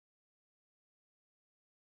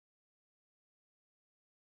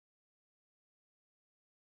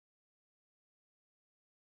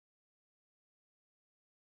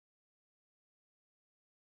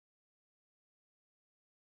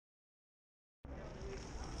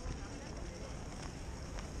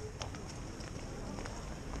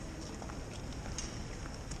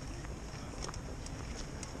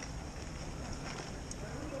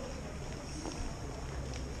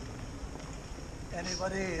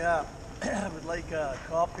Anybody would like a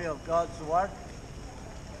copy of God's Word?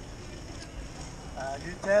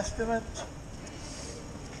 New Testament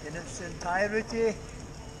in its entirety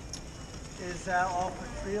is offered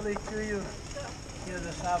freely to you here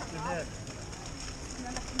this afternoon.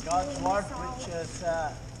 God's Word, which is,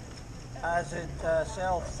 as it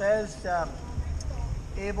self says,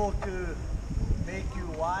 able to make you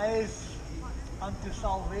wise unto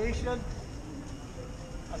salvation.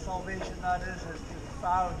 A salvation that is to be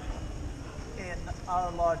found in our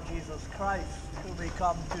Lord Jesus Christ, whom we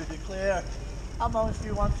come to declare amongst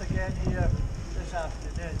you once again here this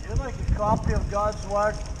afternoon. You'd like a copy of God's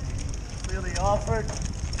Word, freely offered,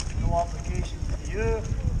 no obligation to you,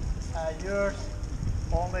 yours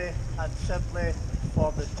only and simply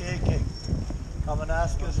for the taking. Come and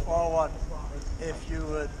ask us for one if you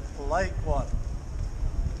would like one.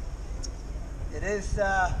 It is,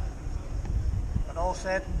 when all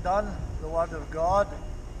said and done, the Word of God,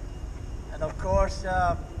 and of course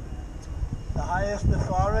the highest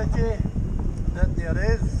authority that there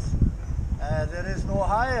is no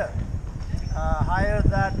higher, higher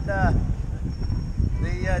than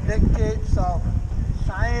the dictates of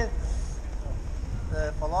science,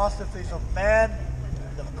 the philosophies of men,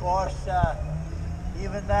 and of course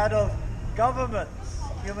even that of governments.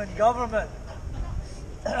 Human government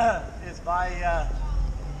is by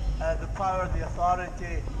the power, the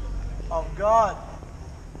authority of God.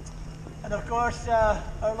 And of course,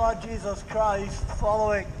 our Lord Jesus Christ,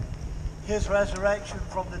 following his resurrection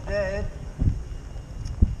from the dead,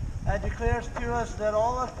 declares to us that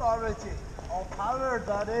all authority, all power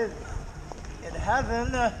that is in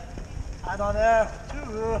heaven and on earth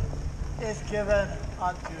too, is given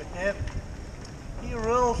unto him. He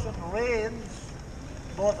rules and reigns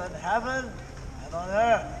both in heaven and on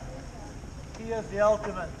earth. He is the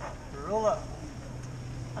ultimate ruler.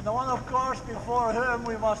 And the one, of course, before whom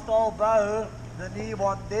we must all bow the knee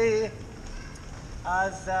one day,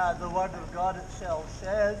 as the Word of God itself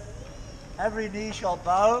says, every knee shall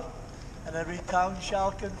bow and every tongue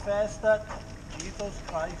shall confess that Jesus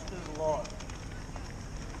Christ is Lord.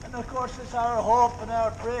 And of course, it's our hope and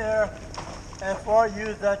our prayer for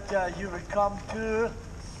you that you would come to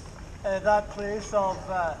that place of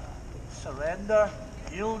surrender,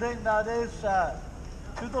 yielding, that is,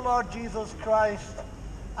 to the Lord Jesus Christ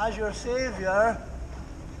as your Savior,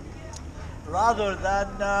 rather than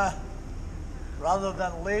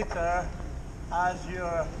later as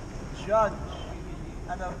your judge.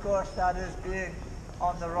 And of course, that is being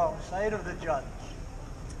on the wrong side of the judge.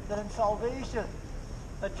 That in salvation,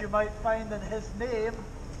 that you might find in his name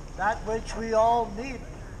that which we all need,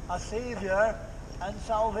 a Savior, and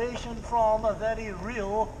salvation from a very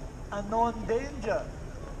real and known danger,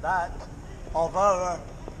 that of our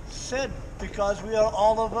sin, because we are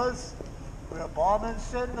all of us, we are born in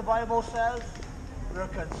sin, the Bible says, we are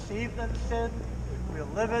conceived in sin, we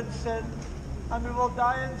live in sin, and we will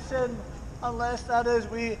die in sin, unless, that is,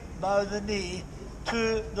 we bow the knee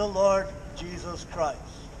to the Lord Jesus Christ.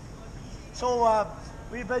 So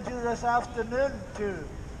we bid you this afternoon to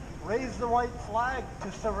raise the white flag,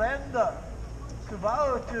 to surrender, to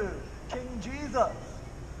bow to King Jesus,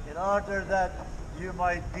 in order that you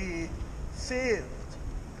might be saved.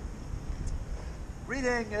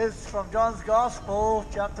 Reading is from John's Gospel,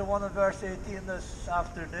 chapter 1 and verse 18 this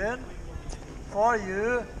afternoon. For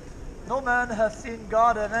you, no man hath seen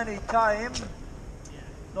God at any time.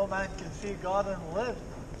 No man can see God and live.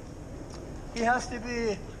 He has to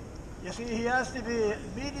be, you see, he has to be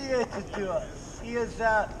mediated to us. He is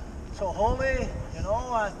so holy, you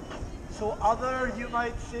know, and so other, you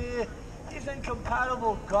might say. He's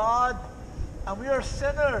incompatible God, and we are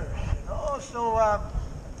sinners, you know. So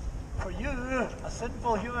for you, a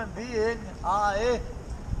sinful human being,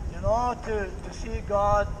 you know, to see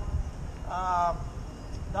God,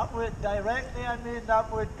 that would directly,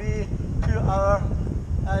 that would be to our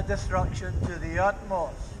destruction to the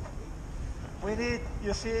utmost. We need,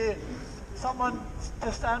 you see, someone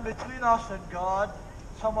to stand between us and God,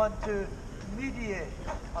 someone to mediate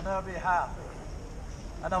on our behalf.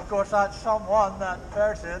 And of course, that someone, that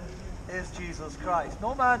person, is Jesus Christ.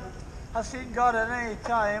 No man has seen God at any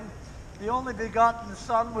time. The only begotten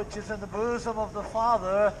Son, which is in the bosom of the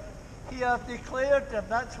Father, he hath declared him.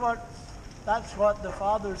 That's what the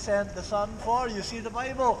Father sent the Son for. You see, the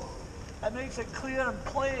Bible, it makes it clear and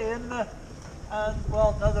plain. And,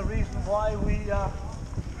 well, another reason why we,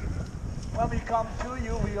 when we come to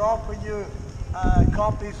you, we offer you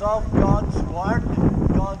copies of God's Word,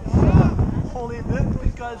 God's Holy Book,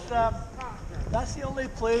 because that's the only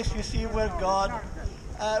place, you see, where God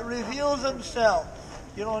reveals himself,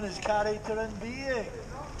 you know, in his character and being.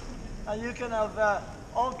 And you can have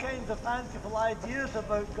all kinds of fanciful ideas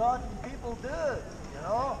about God, and people do it, you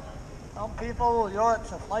know. Some people, you know,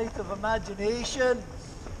 it's a flight of imagination.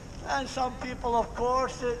 And some people, of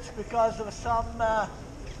course, it's because of some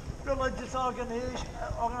religious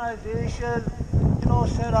organization, you know,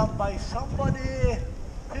 set up by somebody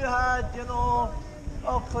who had, you know,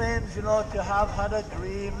 claims, you know, to have had a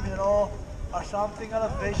dream, you know, or something, or a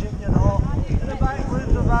vision, you know, in the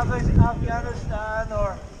backwoods of Afghanistan,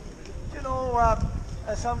 or, you know,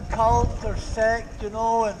 some cult or sect, you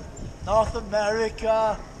know, in North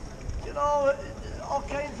America, you know, all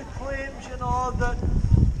kinds of claims, you know, that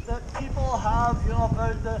people have, you know,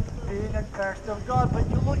 about the being and person of God. But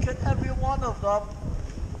you look at every one of them,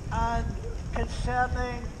 and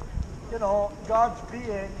concerning, you know, God's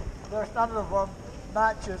being, there's none of them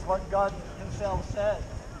matches what God himself said.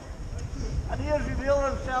 And he has revealed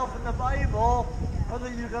himself in the Bible, whether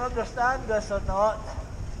you can understand this or not,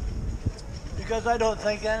 because I don't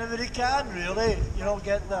think anybody can really, you know,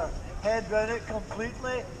 get their head around it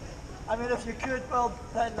completely. I mean, if you could, well,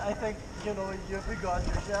 then I think, you know, you've be God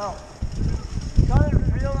yourself. God has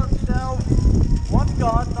revealed himself, one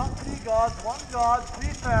God, not three gods, one God,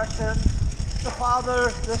 three persons, the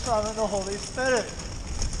Father, the Son, and the Holy Spirit.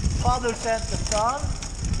 The Father sent the Son,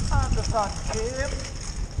 and the Son came,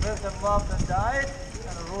 lived and loved and died,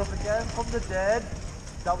 and arose again from the dead,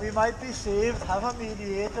 that we might be saved, have a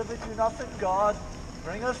mediator between us and God,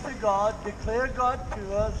 bring us to God, declare God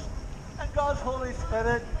to us, and God's Holy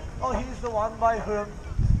Spirit, oh, he's the one by whom,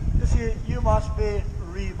 you see, you must be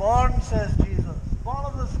reborn, says Jesus, born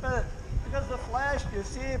of the Spirit, because the flesh, you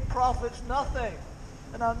see, profits nothing.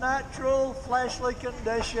 In our natural fleshly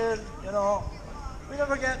condition, you know, we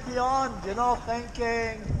never get beyond, you know,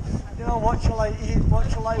 thinking, you know, what shall I eat,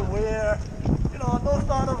 what shall I wear, you know, no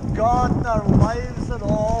thought of God in our lives at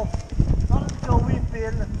all, not until we've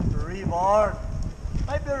been reborn.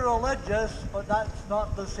 Might be religious, but that's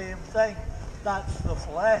not the same thing. That's the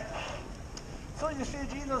flesh. So you see,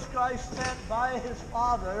 Jesus Christ sent by his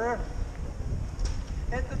Father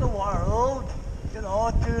into the world, you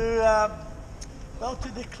know, to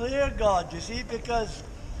declare God, you see, because,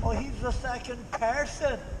 well, he's the second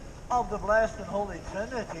person of the blessed and holy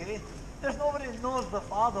Trinity. There's nobody who knows the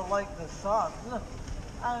Father like the Son.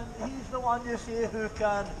 And he's the one, you see, who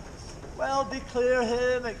can, well, declare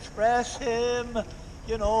him, express him,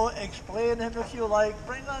 you know, explain him if you like,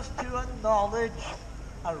 bring us to a knowledge,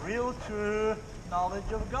 a real true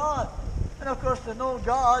knowledge of God. And of course, to know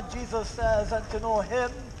God, Jesus says, and to know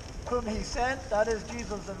him whom he sent, that is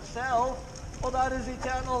Jesus himself, well, that is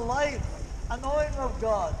eternal life, a knowing of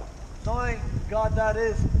God. Knowing God, that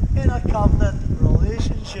is, in a covenant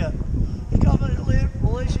relationship. A covenant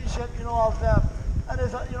relationship, you know, of them. That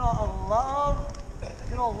is, you know, a love,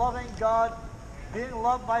 you know, loving God, being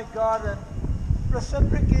loved by God, and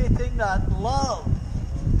reciprocating that love.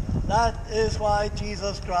 That is why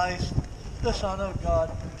Jesus Christ, the Son of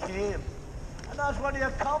God, came. And that's what he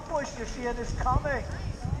accomplished, you see, in his coming,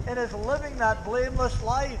 in his living that blameless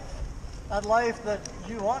life, that life that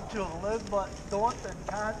you want to have lived but don't and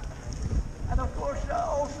can't. And of course,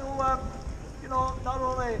 also, you know, not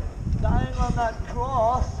only dying on that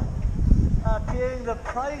cross, paying the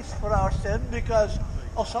price for our sin, because,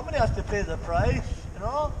 oh, somebody has to pay the price, you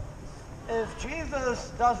know. If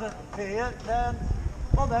Jesus doesn't pay it, then,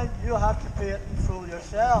 well, then you have to pay it in full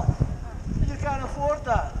yourself. And you can't afford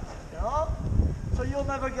that, you know. So you'll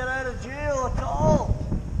never get out of jail at all.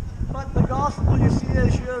 But the gospel, you see,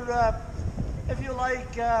 is your, if you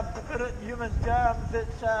like, to put it in human terms,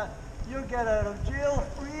 it's you get out of jail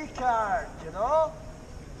free card, you know.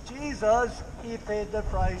 Jesus, he paid the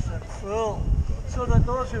price in full. So that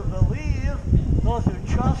those who believe, those who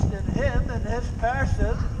trust in him, in his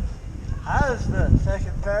person, as the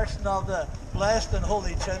second person of the blessed and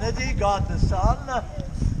holy Trinity, God the Son,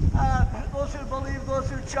 those who believe, those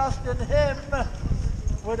who trust in him,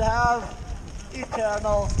 would have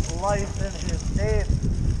eternal life in his name.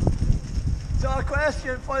 So our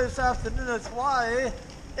question for this afternoon is, why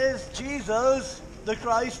is Jesus the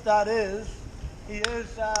Christ, that is? He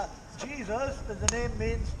is Jesus, as the name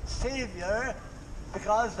means Savior,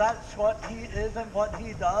 because that's what he is and what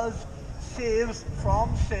he does, saves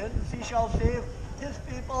from sins. He shall save his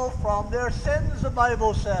people from their sins, the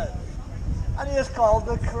Bible says. And he is called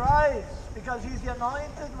the Christ, because he's the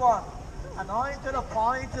anointed one, anointed,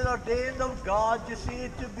 appointed, ordained of God, you see,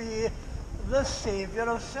 to be the Savior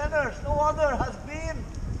of sinners. No other has been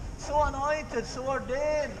so anointed, so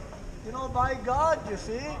ordained, you know, by God, you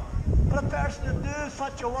see. For a person to do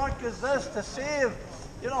such a work as this, to save,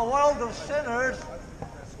 you know, a world of sinners,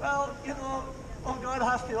 well, you know, well, God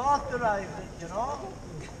has to authorize it, you know.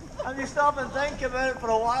 And you stop and think about it for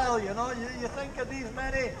a while, you know. You think of these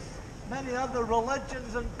many other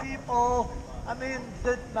religions and people. I mean,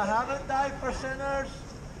 did Muhammad die for sinners?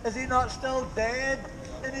 Is he not still dead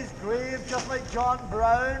in his grave, just like John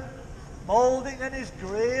Brown, moulding in his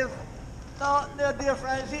grave? No, dear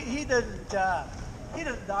friends, he didn't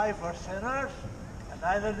die for sinners, and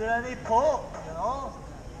neither did any pope, you know.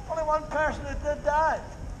 Only one person who did that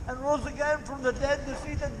and rose again from the dead,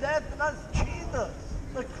 defeated death, and that's Jesus,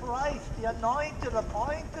 the Christ, the anointed,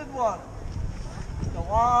 appointed one. The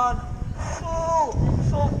one so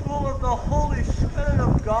full of the Holy Spirit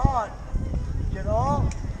of God, you know,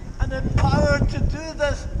 and empowered to do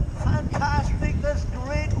this fantastic, this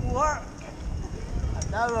great work.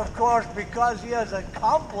 And now, of course, because he has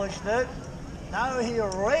accomplished it, now he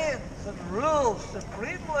reigns and rules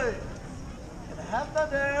supremely in heaven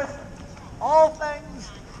and earth, all things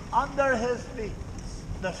under his feet.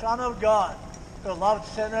 The Son of God, who loved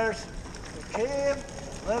sinners, who came,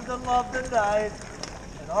 lived and loved and died,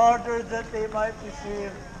 in order that they might be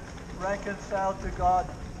saved, reconciled to God,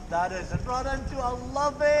 that is, and brought into a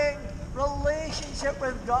loving relationship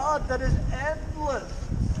with God that is endless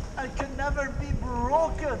and can never be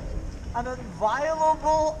broken, an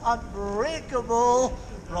inviolable, unbreakable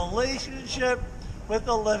relationship with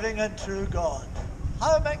the living and true God.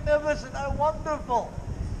 How magnificent, how wonderful.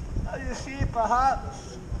 Now you see,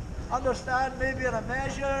 perhaps, understand maybe in a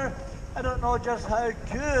measure, I don't know just how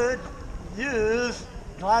good news,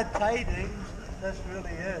 glad tidings, this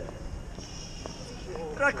really is.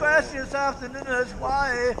 The question this afternoon is,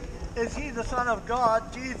 why is he the Son of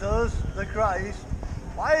God, Jesus the Christ?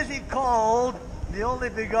 Why is he called the only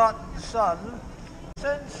begotten Son?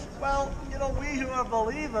 Since, well, you know, we who are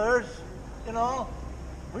believers, you know,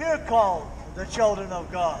 we are called the children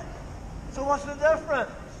of God. So what's the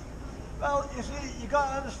difference? Well, you see, you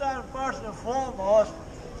got to understand first and foremost,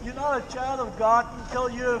 you're not a child of God until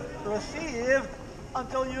you've received,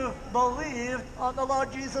 until you've believed on the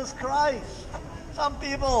Lord Jesus Christ. Some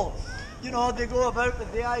people, you know, they go about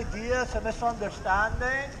with the ideas and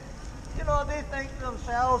misunderstanding. You know, they think to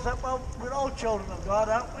themselves that, well, we're all children of God,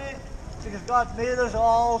 aren't we? Because God made us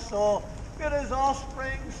all, so we're his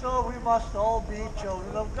offspring, so we must all be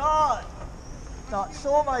children of God. Not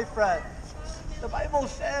so, my friends. The Bible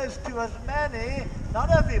says to as many,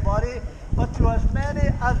 not everybody, but to as many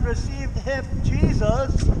as received him,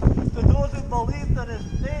 Jesus, to those who believed in his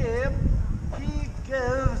name, he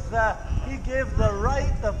gave the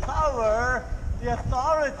right, the power, the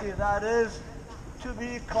authority, that is, to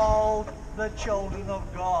be called the children of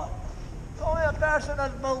God. So only a person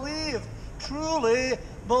has believed, truly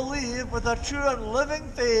believed with a true and living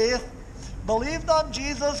faith, believed on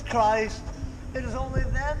Jesus Christ, it is only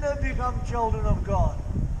then they become children of God.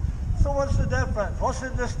 So what's the difference? What's the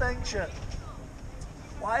distinction?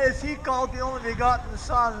 Why is he called the only begotten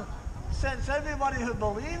Son, since everybody who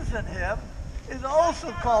believes in him is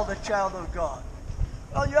also called a child of God?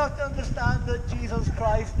 Well, you have to understand that Jesus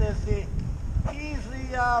Christ is he's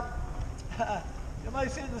the, you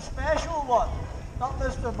might say the special one. Not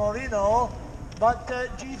Mr. Marino, but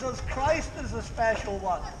Jesus Christ is the special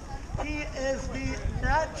one. He is the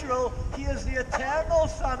natural, he is the eternal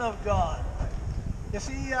Son of God. You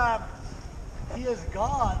see, he is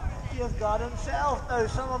God. He is God himself. Now,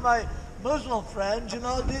 some of my Muslim friends, you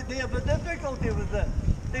know, they have a difficulty with it.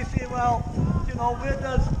 They say, well, you know, where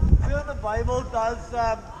in the Bible does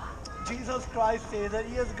Jesus Christ say that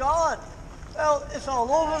he is God? Well, it's all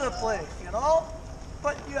over the place, you know.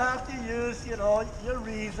 But you have to use, you know, your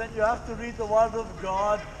reason. You have to read the Word of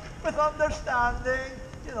God with understanding,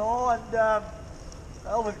 you know, and,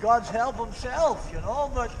 well, with God's help himself, you know.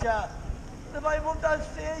 But the Bible does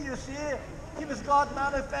say, you see, he was God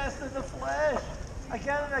manifest in the flesh.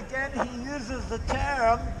 Again and again, he uses the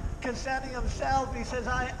term concerning himself. He says,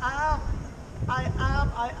 I am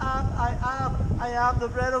the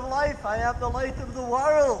bread of life. I am the light of the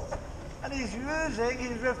world. And he's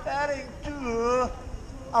referring to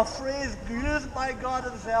a phrase used by God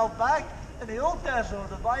himself back in the Old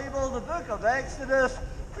Testament of the Bible, the book of Exodus,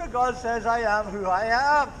 where God says, I am who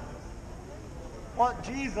I am. What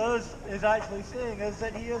Jesus is actually saying is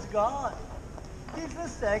that he is God. He's the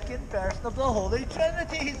second person of the Holy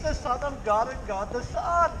Trinity. He's the Son of God and God the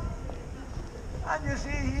Son. And you see,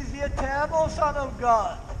 he's the eternal Son of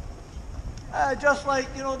God. Just like,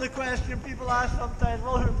 you know, the question people ask sometimes,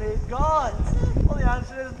 well, who made God? Well, the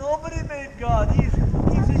answer is nobody made God. He's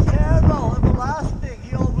eternal, everlasting.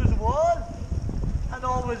 He always was, and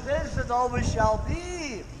always is, and always shall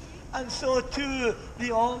be. And so too,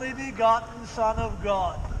 the only begotten Son of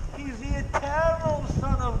God. He's the eternal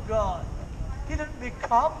Son of God. He didn't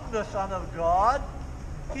become the Son of God.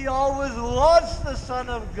 He always was the Son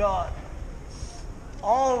of God.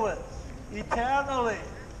 Always, eternally,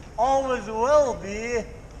 always will be,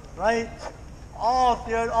 right? All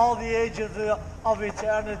throughout all the ages of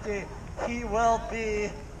eternity, he will be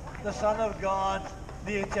the Son of God,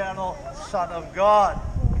 the eternal Son of God.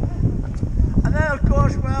 And then, of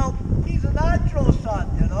course, well, he's a natural son,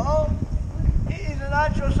 you know. He's a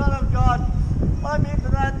natural Son of God. What I mean by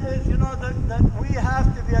that is, you know, that we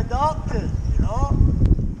have to be adopted, you know.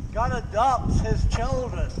 God adopts his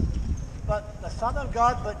children. But the Son of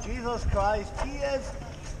God, but Jesus Christ, he is,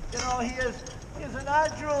 you know, he is a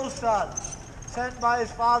natural son, sent by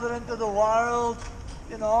his Father into the world,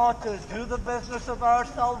 you know, to do the business of our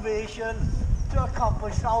salvation, to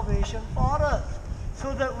accomplish salvation for us,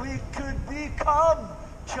 so that we could become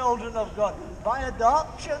children of God. By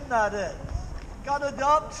adoption, that is. God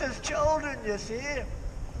adopts his children, you see.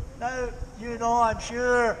 Now, you know, I'm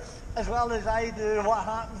sure, as well as I do, what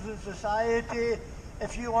happens in society.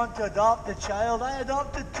 If you want to adopt a child, I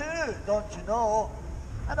adopted two, don't you know?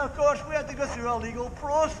 And of course, we had to go through a legal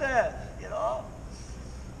process, you know.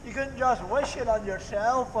 You couldn't just wish it on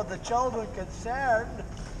yourself or the children concerned.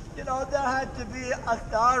 You know, there had to be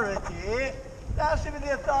authority. There has to be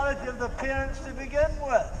the authority of the parents to begin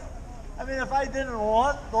with. I mean, if I didn't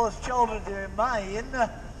want those children to be mine,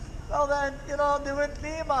 well then, you know, they wouldn't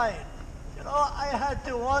be mine. You know, I had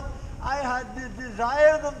to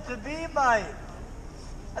desire them to be mine.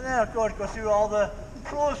 And then, of course, go through all the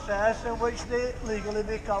process in which they legally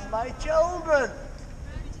become my children.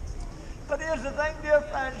 But here's the thing, dear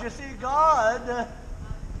friends, you see, God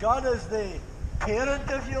is the parent,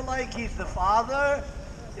 if you like. He's the Father,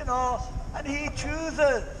 you know, and he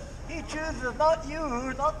chooses. He chooses, not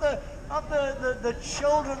you, not the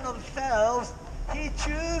children themselves. He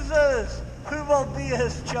chooses who will be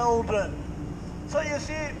his children. So you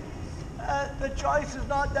see, the choice is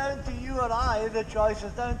not down to you or I, the choice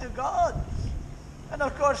is down to God. And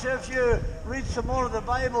of course, if you read some more of the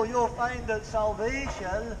Bible, you'll find that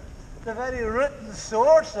salvation, the very written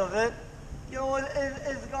source of it, you know,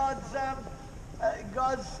 is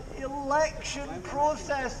God's election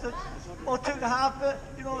process that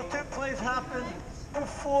took place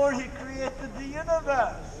before he created the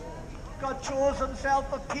universe. God chose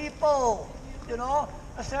himself a people, you know,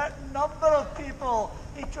 a certain number of people.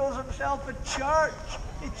 He chose himself a church.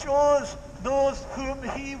 He chose those whom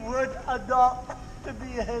he would adopt to be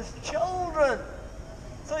his children.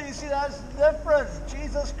 So you see, that's the difference.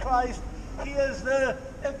 Jesus Christ, he is the,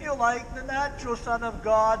 if you like, the natural Son of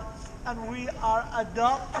God, and we are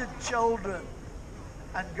adopted children.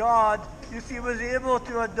 And God, you see, was able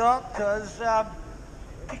to adopt us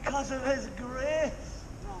because of his grace.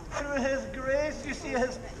 Through his grace, you see,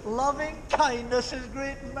 his loving kindness, his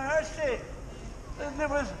great mercy. There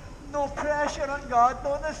was no pressure on God,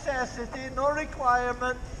 no necessity, no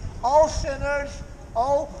requirement. All sinners,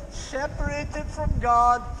 all separated from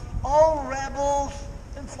God, all rebels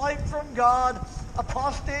in flight from God,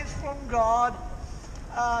 apostates from God,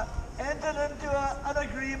 entered into an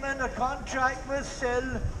agreement, a contract with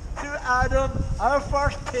sin through Adam, our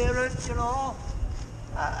first parent, you know,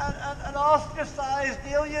 and ostracized,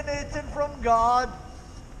 alienated from God.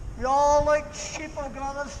 We all, like sheep, have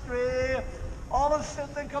gone astray. All have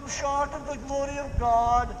sinned and come short of the glory of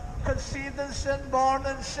God, conceived in sin, born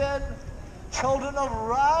in sin, children of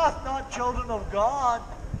wrath, not children of God.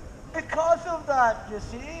 Because of that, you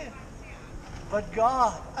see. But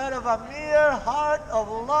God, out of a mere heart of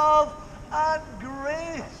love and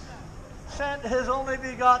grace, sent his only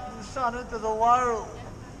begotten Son into the world,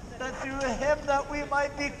 that through him that we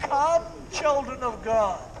might become children of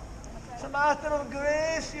God. It's a matter of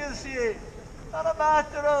grace, you see, not a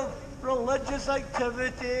matter of religious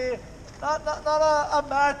activity, not a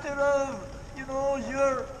matter of, you know,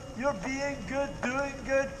 you're being good, doing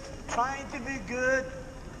good, trying to be good,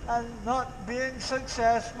 and not being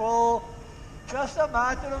successful. Just a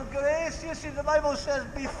matter of grace. You see, the Bible says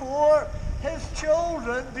before his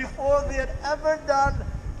children, before they had ever done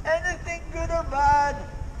anything good or bad,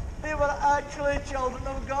 they were actually children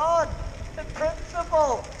of God in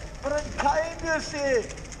principle. But in time, you see,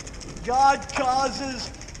 God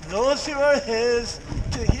causes those who are his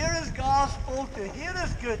to hear his gospel, to hear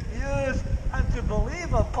his good news, and to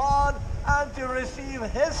believe upon and to receive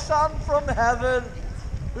his Son from heaven,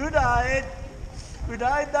 who died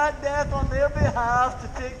that death on their behalf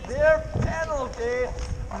to take their penalty,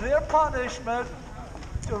 their punishment,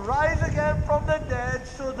 to rise again from the dead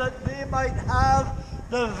so that they might have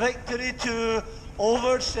the victory too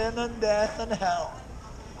over sin and death and hell,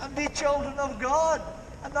 and be children of God,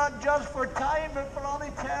 and not just for time but for all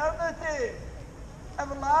eternity.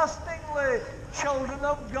 everlastingly children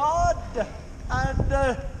of God, and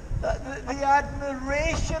the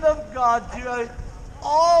admiration of God throughout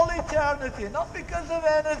all eternity, not because of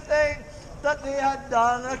anything that they had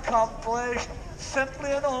done, accomplished,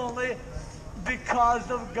 simply and only because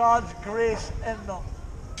of God's grace in them.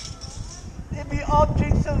 They'd be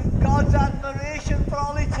objects of God's admiration for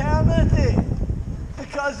all eternity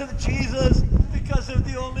because of Jesus, because of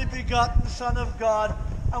the only begotten Son of God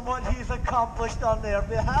and what he's accomplished on their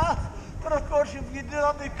behalf. But of course, if you do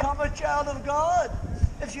not become a child of God,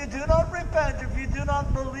 if you do not repent, if you do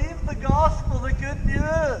not believe the gospel, the good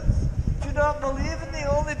news, if you do not believe in the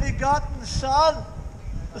only begotten Son,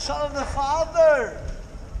 the Son of the Father,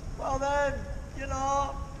 well then,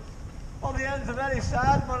 well, the end's a very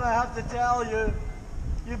sad one, I have to tell you.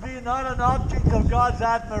 You be not an object of God's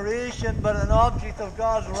admiration, but an object of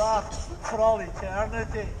God's wrath for all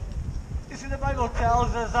eternity. You see, the Bible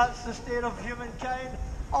tells us that's the state of humankind.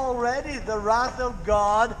 Already the wrath of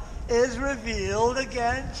God is revealed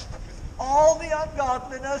against all the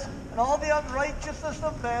ungodliness and all the unrighteousness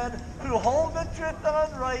of men who hold the truth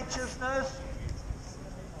in unrighteousness.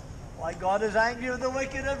 Why, God is angry with the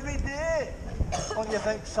wicked every day. Don't you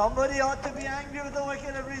think somebody ought to be angry with the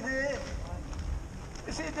wicked every day?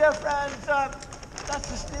 You see, dear friends, that's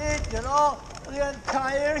the state, the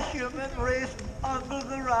entire human race under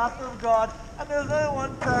the wrath of God. And there's only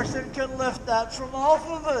one person can lift that from off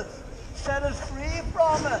of us, set us free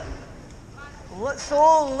from it.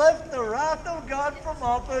 So lift the wrath of God from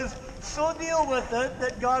off us, so deal with it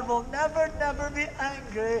that God will never, never be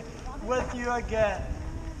angry with you again.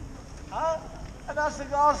 Huh? And that's the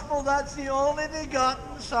gospel. That's the only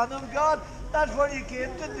begotten Son of God. That's what he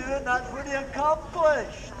came to do, and that's what he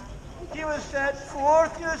accomplished. He was sent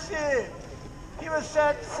forth, you see. He was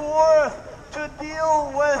sent forth to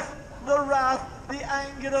deal with the wrath, the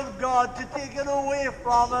anger of God, to take it away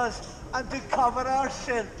from us and to cover our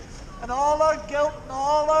sin and all our guilt and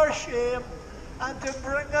all our shame, and to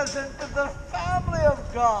bring us into the family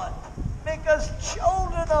of God, make us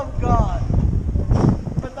children of God.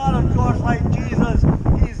 But not, of course, like Jesus.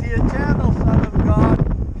 He's the eternal Son of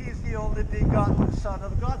God. He's the only begotten Son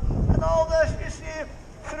of God. And all this, you see,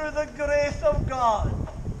 through the grace of God.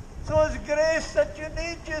 So it's grace that you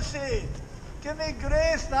need, you see. Give me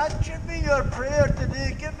grace. That should be your prayer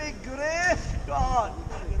today. Give me grace, God.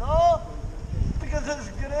 Because it's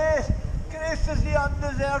grace. Grace is the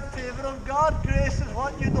undeserved favor of God. Grace is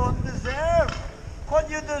what you don't deserve. What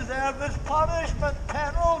you deserve is punishment,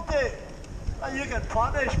 penalty. And you can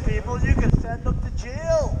punish people. You can send them to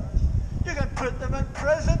jail. You can put them in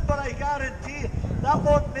prison, but I guarantee that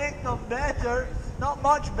won't make them better. Not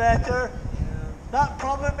much better. That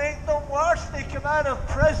probably make them worse. They come out of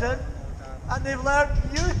prison and they've learned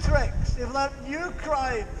new tricks. They've learned new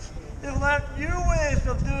crimes. They've learned new ways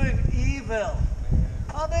of doing evil.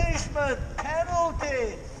 Punishment,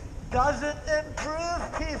 penalty doesn't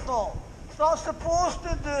improve people. It's not supposed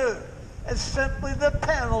to do. It's simply the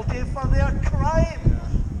penalty for their crimes.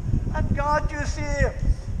 And God, you see,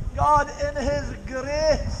 God in his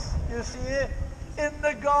grace, you see, in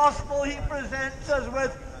the gospel he presents us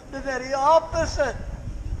with the very opposite.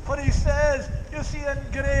 What he says, you see, in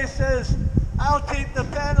grace is, I'll take the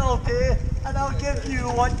penalty and I'll give you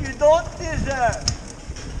what you don't deserve.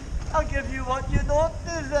 I'll give you what you don't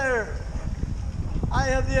deserve. I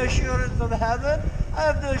have the assurance of heaven. I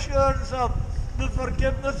have the assurance of the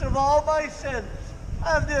forgiveness of all my sins.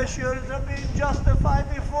 I have the assurance of being justified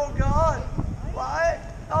before God. Why?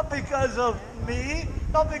 Not because of me,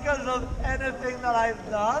 not because of anything that I've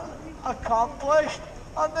done, accomplished.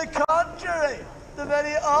 On the contrary, the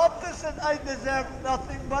very opposite. I deserve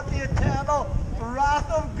nothing but the eternal wrath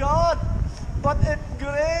of God. But in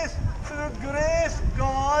grace, through grace,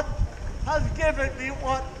 God has given me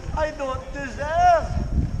what I don't deserve.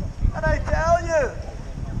 And I tell you,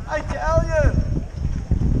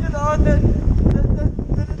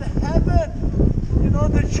 that in heaven,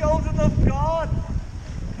 the children of God,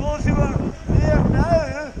 those who are there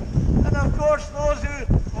now, and of course those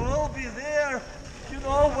who will be there,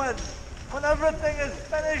 when everything is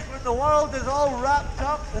finished, when the world is all wrapped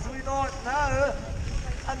up as we know it now,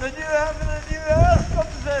 and the new heaven and the new earth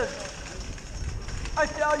comes in. I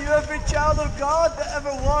tell you, every child of God that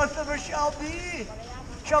ever was, ever shall be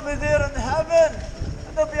there in heaven.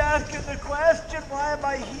 And they'll be asking the question, why am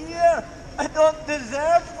I here? I don't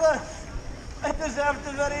deserve this. I deserve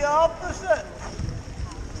the very opposite.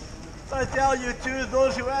 So I tell you too,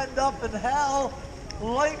 those who end up in hell,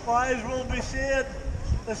 likewise will be saying,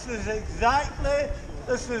 this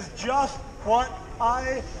is just what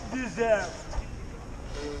I deserved.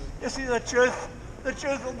 You see, the truth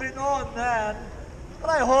will be known then, But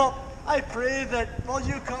I pray that will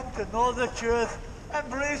you come to know the truth,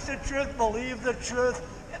 embrace the truth, believe the truth,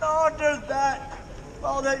 in order that,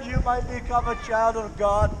 well, that you might become a child of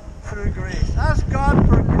God through grace. Ask God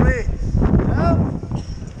for grace. Yeah?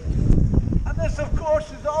 And this, of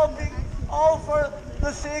course, is all for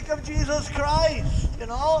the sake of Jesus Christ, you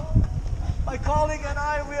know. My colleague and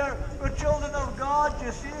I, we're children of God,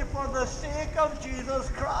 you see, for the sake of Jesus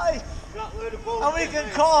Christ. And we can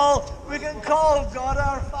call God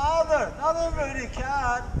our Father. Not everybody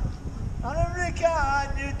can. Not everybody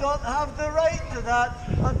can. You don't have the right to that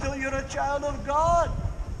until you're a child of God.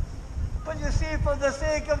 But you see, for the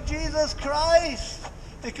sake of Jesus Christ,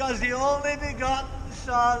 because the only begotten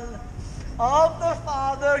Son of the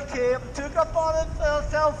Father came, took upon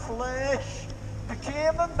himself flesh,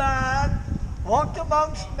 became a man, walked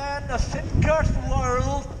amongst men, a sin-cursed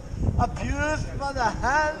world, abused by the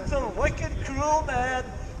hands of wicked, cruel men,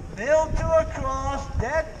 nailed to a cross,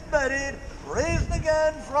 dead, buried, raised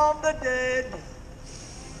again from the dead,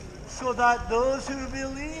 so that those who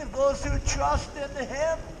believe, those who trust in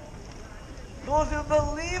him, those who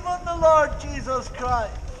believe on the Lord Jesus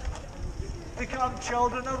Christ, become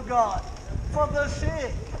children of God for the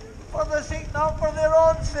sake, not for their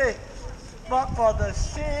own sake, but for the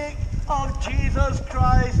sake of Jesus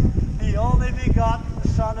Christ, the only begotten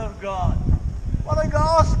Son of God. What a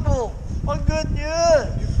gospel! What good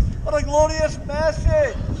news! What a glorious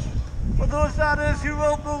message for those, that is, who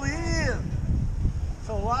will believe.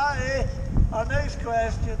 So our next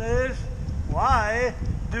question is, why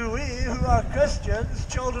do we, who are Christians,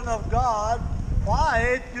 children of God,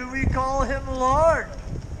 why do we call him Lord?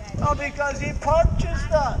 Well, because he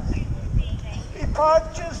purchased us. He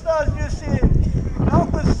purchased us, you see,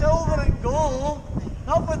 not with silver and gold,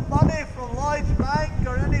 not with money from Lloyd's Bank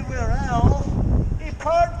or anywhere else. He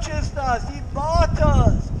purchased us. He bought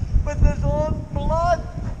us with his own blood.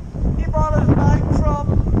 He bought us back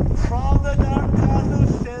from the dark path of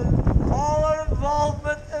sin, all our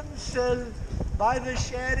involvement in sin. By the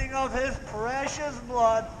shedding of his precious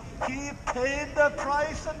blood, he paid the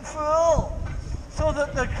price in full, so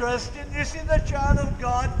that the Christian, you see, the child of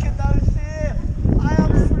God, can now say, I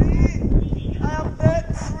am free, I am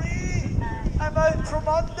debt free, I'm out from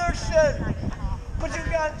under sin. But you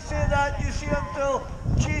can't say that, you see, until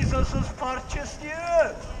Jesus has purchased you,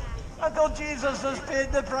 until Jesus has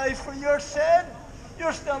paid the price for your sin.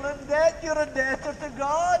 You're still in debt. You're a debtor to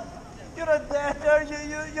God. You're a debtor.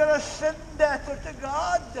 You're a sin debtor to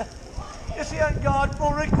God. You see, and God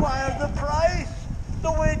will require the price.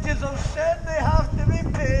 The wages of sin, they have to be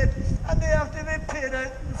paid, and they have to be paid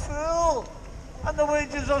out in full. And the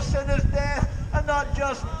wages of sin is death, and not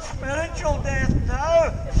just spiritual death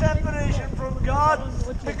now, separation from God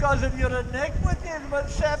because of your iniquities, but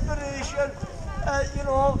separation,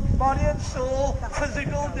 body and soul,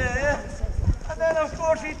 physical death. And then, of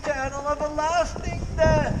course, eternal, everlasting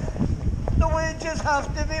death. The wages have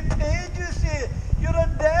to be paid, you see. You're a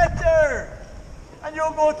debtor. And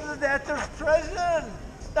you'll go to the debtor's prison,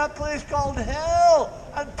 that place called hell,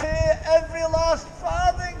 and pay every last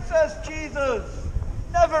farthing, says Jesus.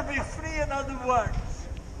 Never be free, in other words.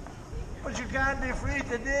 But you can be free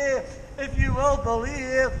today if you will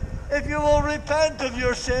believe, if you will repent of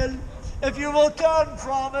your sin, if you will turn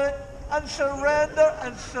from it, and surrender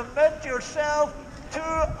and submit yourself to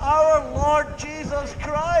our Lord Jesus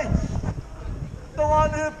Christ, the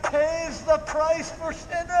one who pays the price for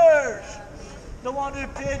sinners, the one who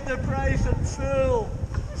paid the price in full,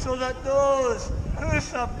 so that those who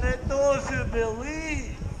submit, those who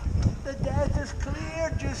believe, the debt is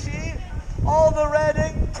cleared, you see. All the red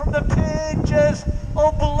ink from the pages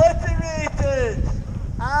obliterated,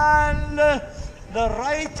 and the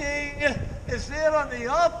writing is there on the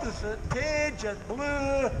opposite page in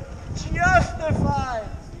blue, justified,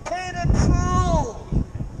 paid in full,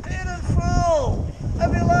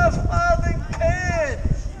 every last farthing paid,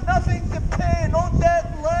 nothing to pay, no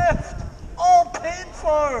debt left, all paid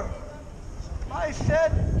for. My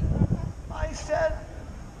sin.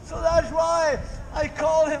 So that's why I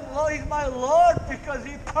call him Lord. He's my Lord, because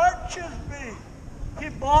he purchased me. He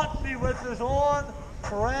bought me with his own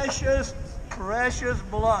precious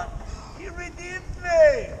blood. He redeemed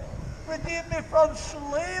me from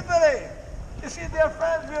slavery. You see, dear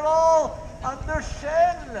friends, we're all under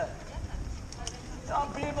sin.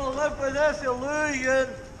 Some people live with this illusion,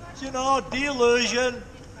 delusion,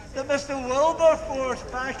 that Mr. Wilberforce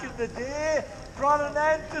back in the day brought an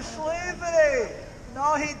end to slavery.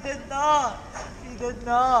 No, he did not. He did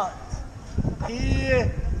not. He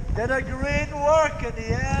did a great work, and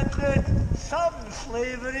he ended some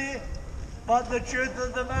slavery, But the truth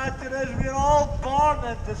of the matter is we're all born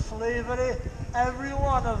into slavery, every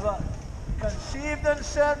one of us. Conceived in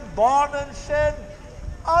sin, born in sin,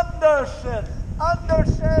 under sin,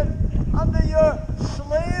 under your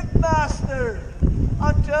slave master,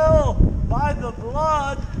 until by the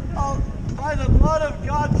blood of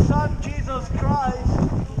God's Son, Jesus Christ,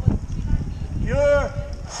 your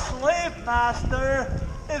slave master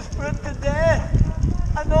is put to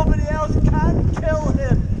death, and nobody else can kill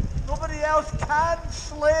him. Nobody else can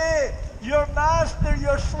slay your master,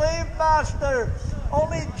 your slave master.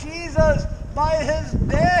 Only Jesus, by his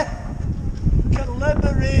death, can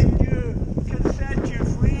liberate you, can set you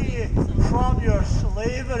free from your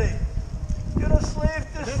slavery. You're a slave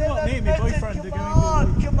to sin, admit it.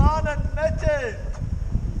 Come on, admit it.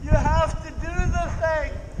 You have to do the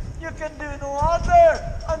thing. You can do no other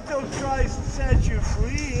until Christ sets you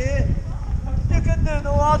free. You can do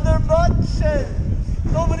no other but sin.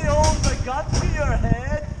 Nobody holds a gun to your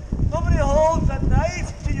head. Nobody holds a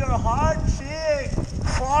knife to your heart saying,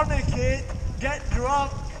 fornicate, get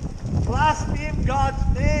drunk, blaspheme God's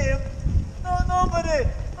name. No, nobody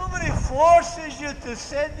forces you to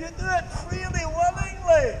sin. You do it freely,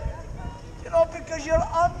 willingly. Because you're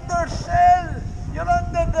under sin. You're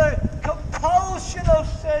under the compulsion of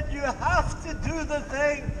sin. You have to do the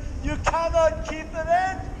thing. You cannot keep it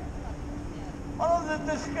in. One of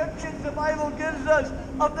the descriptions the Bible gives us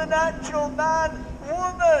of the natural man,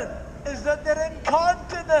 woman, is that they're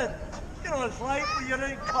incontinent. It's like when you're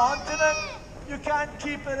incontinent, you can't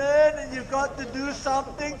keep it in and you've got to do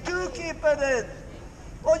something to keep it in.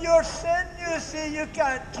 Well, your sin, you see, you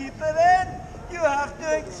can't keep it in. You have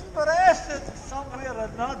to express it some way or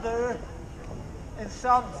another, in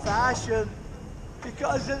some fashion,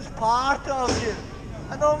 because it's part of you.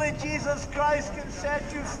 And only Jesus Christ can set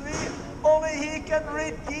you free. Only he can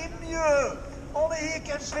redeem you. Only he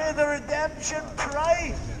can pay the redemption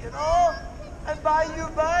price, and buy you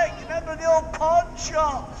back. Remember the old pawn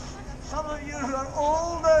shops? Some of you who are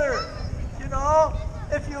older,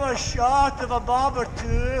 if you were short of a bob or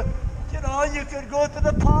two, you could go to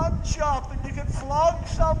the pawn shop and you could flog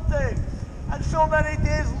something. And so many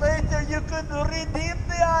days later, you could redeem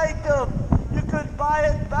the item. You could buy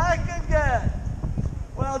it back again.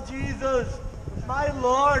 Well, Jesus, my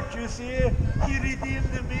Lord, you see, he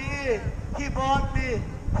redeemed me. He bought me.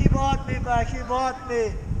 He bought me back. He bought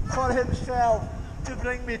me for himself to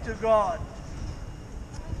bring me to God.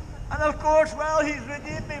 And of course, he's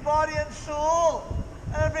redeemed me body and soul.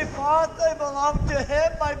 Every part I belong to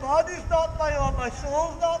him. My body's not my own. My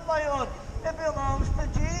soul's not my own. It belongs to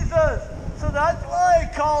Jesus. So that's why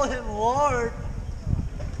I call him Lord.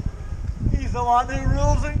 He's the one who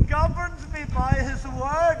rules and governs me by his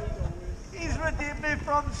word. He's redeemed me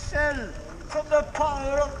from sin, from the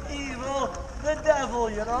power of evil, the devil,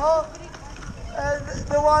 And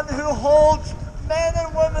the one who holds men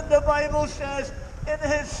and women, the Bible says, in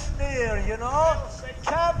his snare,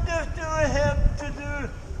 captive to him to do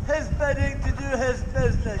his bidding, to do his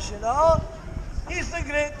business, He's the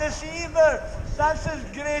great deceiver. That's his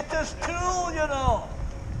greatest tool,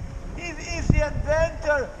 He's the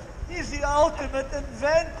inventor. He's the ultimate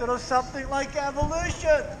inventor of something like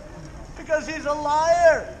evolution. Because he's a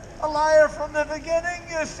liar from the beginning,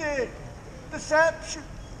 you see. Deception,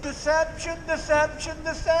 deception, deception,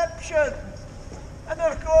 deception. And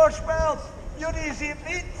of course, you're easy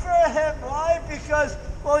meat for him. Why? Because,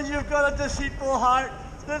 you've got a deceitful heart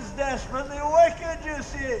that's desperately wicked, you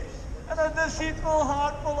see. And a deceitful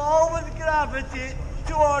heart will always gravitate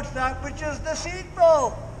towards that which is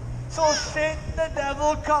deceitful. So Satan, the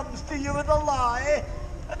devil, comes to you with a lie,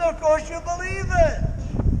 and of course you believe it.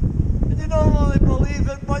 And you don't only believe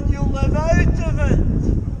it, but you live out of it.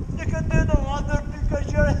 You can do no other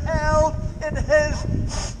because you're held in his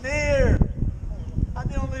snare. And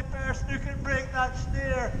the only person who can break that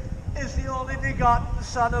snare is the only begotten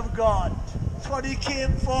Son of God. That's what he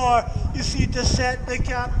came for, you see, to set the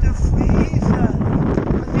captive free, he said.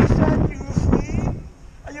 Has he set you free?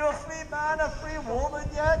 Are you a free man, a free woman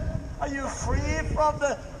yet? Are you free from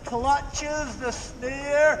the clutches, the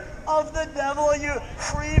snare of the devil? Are you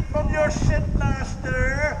free from your sin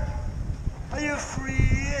master? Are you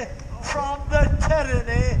free from the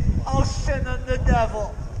tyranny of sin and the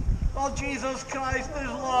devil? Well, Jesus Christ is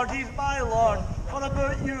Lord. He's my Lord. What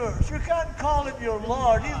about yours? You can't call him your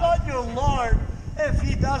Lord. He's not your Lord if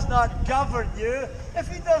he does not govern you, if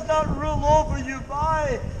he does not rule over you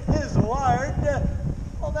by his word.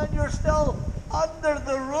 Well, then you're still under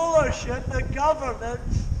the rulership, the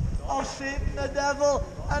governance of Satan, the devil,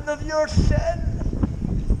 and of your sin.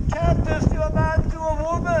 Captives to a man, to a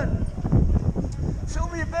woman. So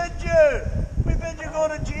we bid you go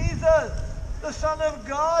to Jesus. The Son of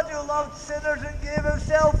God who loved sinners and gave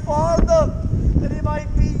himself for them, that he might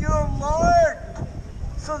be your Lord,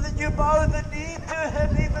 so that you bow the knee to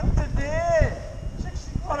him even today.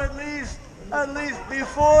 Or at least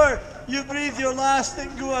before you breathe your last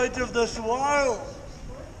and go out of this world.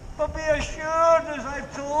 But be assured, as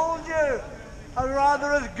I've told you, or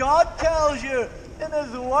rather as God tells you in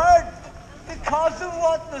his word, because of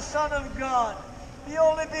what the Son of God, the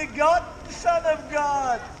only begotten Son of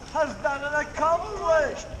God, has done and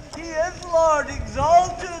accomplished. He is Lord,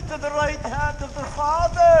 exalted to the right hand of the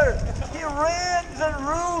Father. He reigns and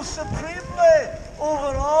rules supremely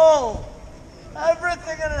over all.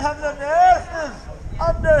 Everything in heaven and earth is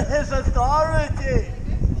under his authority.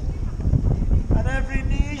 And every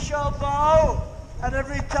knee shall bow, and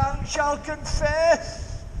every tongue shall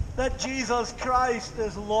confess that Jesus Christ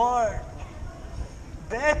is Lord.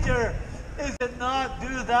 Better is it not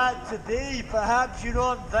do that today? Perhaps you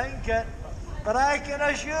don't think it, but I can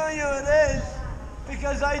assure you it is,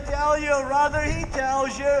 because I tell you, rather he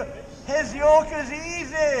tells you, his yoke is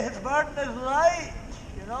easy, his burden is light,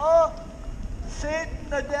 you know. Satan,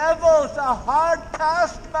 the devil, is a hard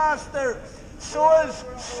taskmaster. So is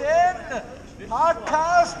sin. Hard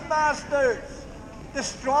taskmasters.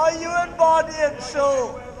 Destroy you in body and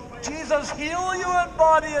soul. Jesus heal you in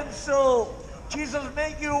body and soul. Jesus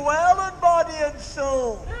make you well in body and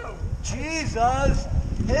soul. Jesus,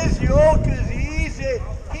 his yoke is easy.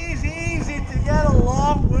 He's easy to get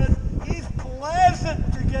along with. He's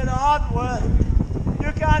pleasant to get on with.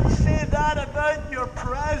 You can't say that about your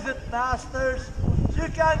present masters. You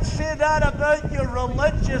can't say that about your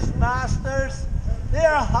religious masters.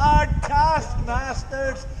 They're hard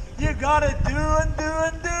taskmasters. You got to do and do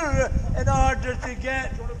and do in order to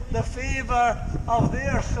get the favor of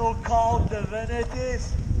their so-called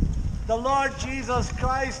divinities. The Lord Jesus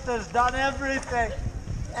Christ has done everything.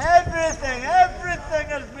 Everything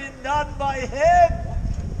has been done by him.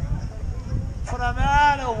 For a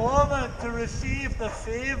man, a woman to receive the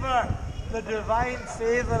favor, the divine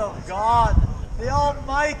favor of God, the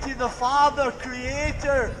Almighty, the Father,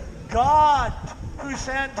 Creator, God, who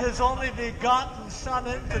sent his only begotten Son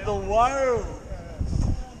into the world,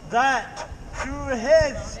 that through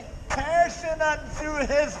his person and through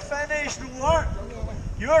his finished work,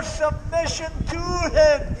 your submission to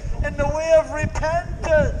him in the way of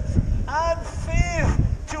repentance and faith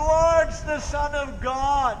towards the Son of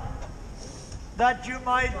God, that you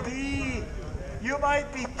might be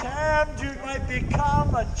termed, you might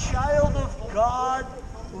become a child of God,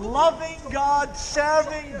 loving God,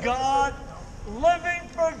 serving God, living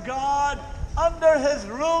for God, under his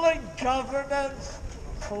ruling governance,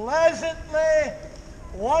 pleasantly,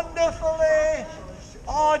 wonderfully.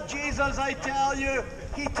 Oh, Jesus, I tell you,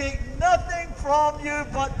 he takes nothing from you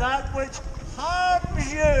but that which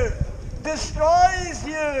harms you, destroys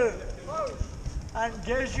you, and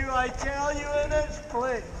gives you, I tell you, in its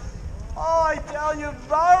place. Oh, I tell you,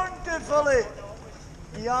 bountifully,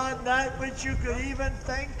 beyond that which you could even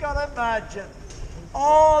think or imagine.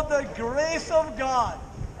 Oh, the grace of God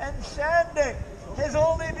in sending his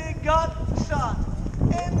only begotten Son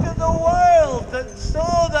into the world,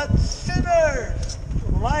 so that sinners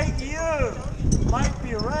like you might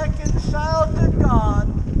be reconciled to God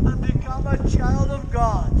and become a child of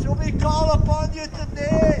God. So we call upon you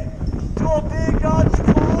today to obey God's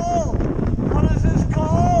call. What is his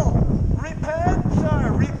call? Repent,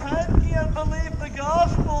 sir. Repent ye and believe the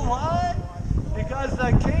gospel. Why? Because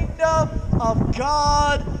the kingdom of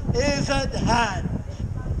God is at hand.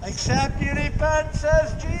 Except ye repent,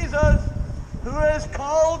 says Jesus, who is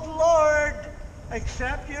called Lord.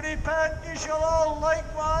 Except ye repent, ye shall all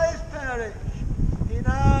likewise perish. He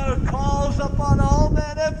now calls upon all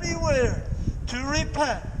men everywhere to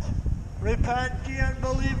repent. Repent ye and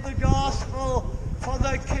believe the gospel, for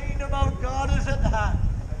the kingdom of God is at hand.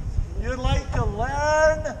 You'd like to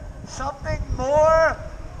learn something more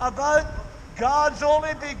about God's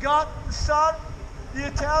only begotten Son, the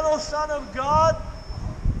eternal Son of God?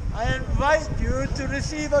 I invite you to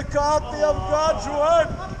receive a copy of God's Word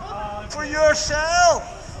for yourself.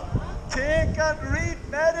 Take and read,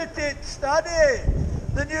 meditate, study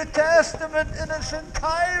the New Testament in its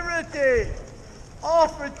entirety,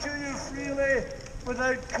 offered to you freely,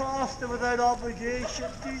 without cost and without obligation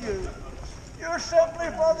to you. You're simply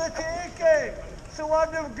for the taking. So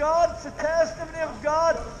word of God, the testimony of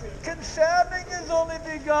God concerning his only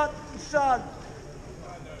begotten Son.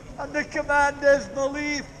 And the command is,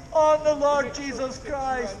 believe on the Lord Jesus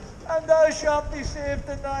Christ, and thou shalt be saved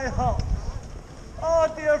in thy house.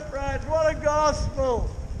 Oh, dear friends, what a gospel!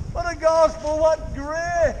 What a gospel, what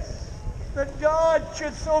grace that God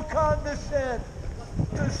should so condescend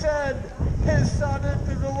to send his Son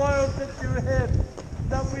into the world into him,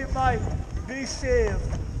 that we might be saved,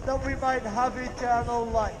 that we might have eternal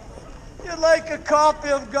life. You'd like a copy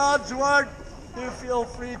of God's Word? Do feel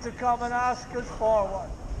free to come and ask us for one.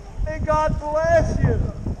 May God bless you.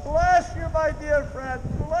 Bless you, my dear friend.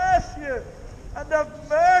 Bless you. And have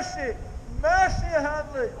mercy, mercy,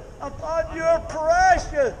 Henry, upon your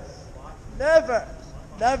precious, never,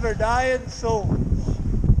 never dying souls.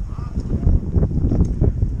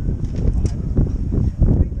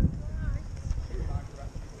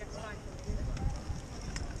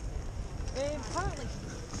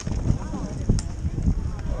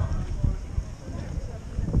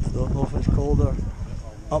 Don't know if it's colder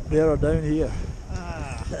up there or down here.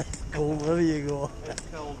 It's cold wherever you go. It's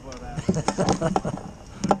cold wherever.